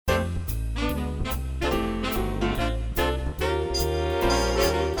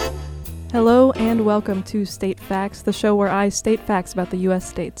and welcome to State Facts, the show where I state facts about the U.S.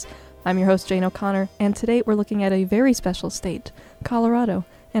 states. I'm your host, Jane O'Connor, and today we're looking at a very special state, Colorado,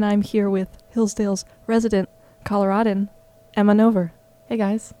 and I'm here with Hillsdale's resident Coloradan, Emma Nover. Hey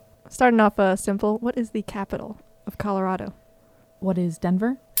guys. Starting off simple, what is the capital of Colorado? What is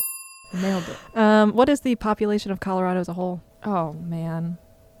Denver? Nailed it. What is the population of Colorado as a whole? Oh man,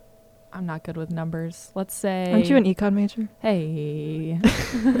 I'm not good with numbers. Let's say. Aren't you an econ major? Hey.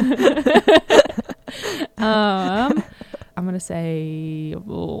 I'm gonna say.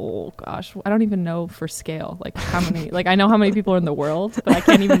 Oh gosh, I don't even know for scale. Like how many? Like I know how many people are in the world, but I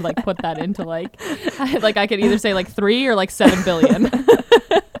can't even like put that into like. I could either say like 3 or like 7 billion.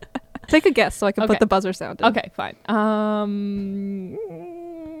 Take a guess so I can Okay. put the buzzer sound in. Okay, fine.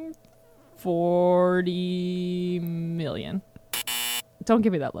 40 million. Don't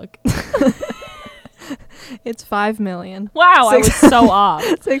give me that look. It's 5 million. Wow, I was so off.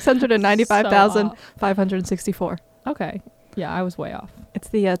 695,564. Okay. Yeah, I was way off. It's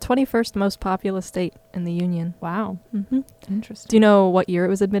the 21st most populous state in the Union. Wow. Mm-hmm. Interesting. Do you know what year it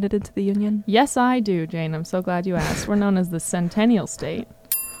was admitted into the Union? Yes, I do, Jane. I'm so glad you asked. We're known as the Centennial State.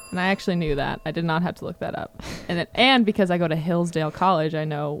 And I actually knew that. I did not have to look that up. And because I go to Hillsdale College, I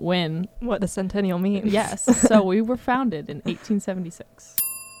know when. What the centennial means. Yes. So we were founded in 1876.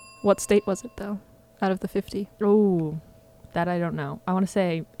 What state was it, though, out of the 50? Oh, that I don't know. I want to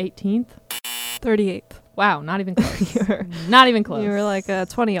say 18th. 38th. Wow, not even close. Not even close. You were like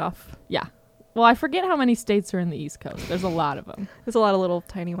 20 off. Yeah. Well, I forget how many states are in the East Coast. There's a lot of them. There's a lot of little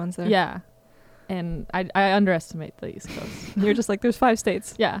tiny ones there. Yeah. And I underestimate the East Coast. You're just like, there's 5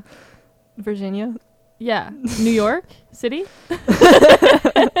 states. Yeah. Virginia. Yeah. New York City.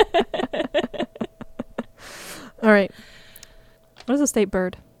 All right. What is a state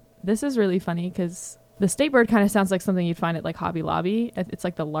bird? This is really funny because the state bird kind of sounds like something you'd find at like Hobby Lobby. It's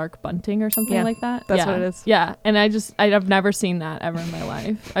like the lark bunting or something Yeah, like that. that's Yeah. what it is. Yeah. And I've never seen that ever in my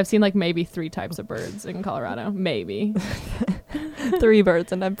life. I've seen like maybe 3 types of birds in Colorado. Maybe. 3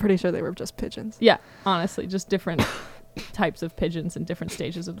 birds, and I'm pretty sure they were just pigeons. Yeah. Honestly, just different types of pigeons in different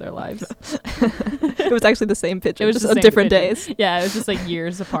stages of their lives. It was actually the same pigeon. It was just the on same different pigeon. days. Yeah. It was just like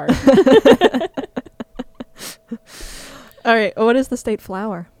years apart. All right. What is the state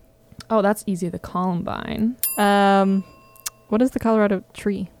flower? Oh, that's easy. The columbine. What is the Colorado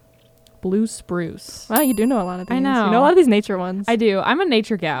tree? Blue spruce. Wow, you do know a lot of these. I know. You know a lot of these nature ones. I do. I'm a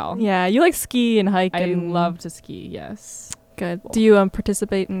nature gal. Yeah, you like ski and hike. I and love to ski. Yes. Good. Do you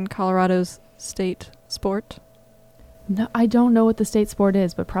participate in Colorado's state sport? No, I don't know what the state sport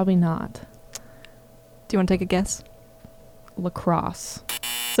is, but probably not. Do you want to take a guess? Lacrosse.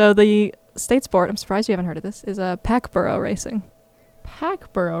 So the state sport, I'm surprised you haven't heard of this, is pack burro racing.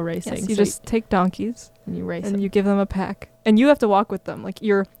 Pack burro racing. Yes, you So just take donkeys and you race and them. you give them a pack. And you have to walk with them. Like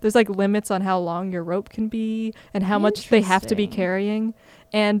there's like limits on how long your rope can be and how much they have to be Interesting. carrying.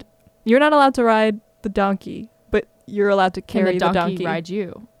 And you're not allowed to ride the donkey, but you're allowed to carry Can the donkey. ride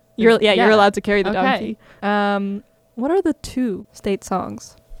you. You're allowed to carry the Okay. donkey. What are the 2 state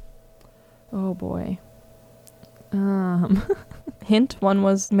songs? Oh boy. Hint, one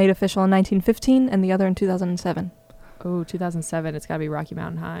was made official in 1915 and the other in 2007. Oh, 2007. It's got to be Rocky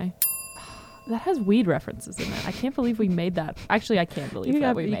Mountain High. That has weed references in it. I can't believe we made that. Actually, I can't believe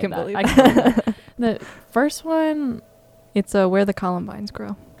that we you made can that. believe I can believe that. The first one, It's Where the Columbines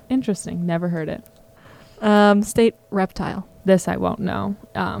Grow. interesting. Never heard it. State reptile. This I won't know.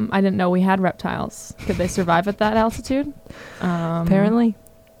 I didn't know we had reptiles. Could they survive at that altitude? Apparently.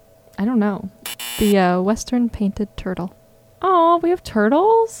 I don't know. The western painted turtle. Oh, we have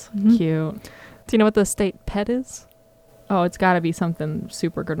turtles? Mhm. Cute. Do you know what the state pet is? Oh, it's got to be something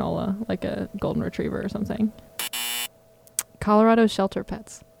super granola, like a golden retriever or something. Colorado shelter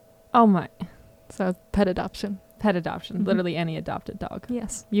pets. Oh my. So pet adoption. Pet adoption. Mhm. Literally any adopted dog.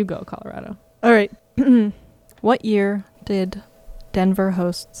 Yes. You go, Colorado. All right. What year did Denver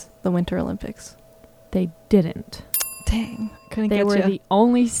host the Winter Olympics? They didn't. Dang. Couldn't They get were you. the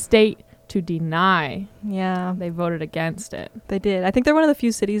only state to deny. Yeah, They voted against it. they did. I think they're one of the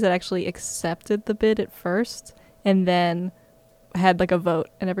few cities that actually accepted the bid at first and then had like a vote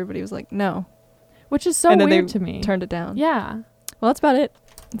and everybody was like, no. Which is so And then weird they to me. Turned it down. Yeah. Well, that's about it.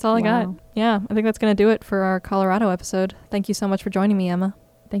 That's all I got. Wow. Yeah, I think that's going to do it for our Colorado episode. Thank you so much for joining me, Emma.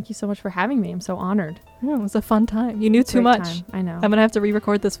 Thank you so much for having me. I'm so honored. Yeah, it was a fun time. You knew too Great much. time. I know. I'm going to have to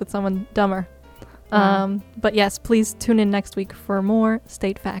re-record this with someone dumber. Wow. But yes, please tune in next week for more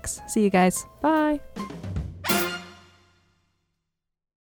state facts. See you guys. Bye.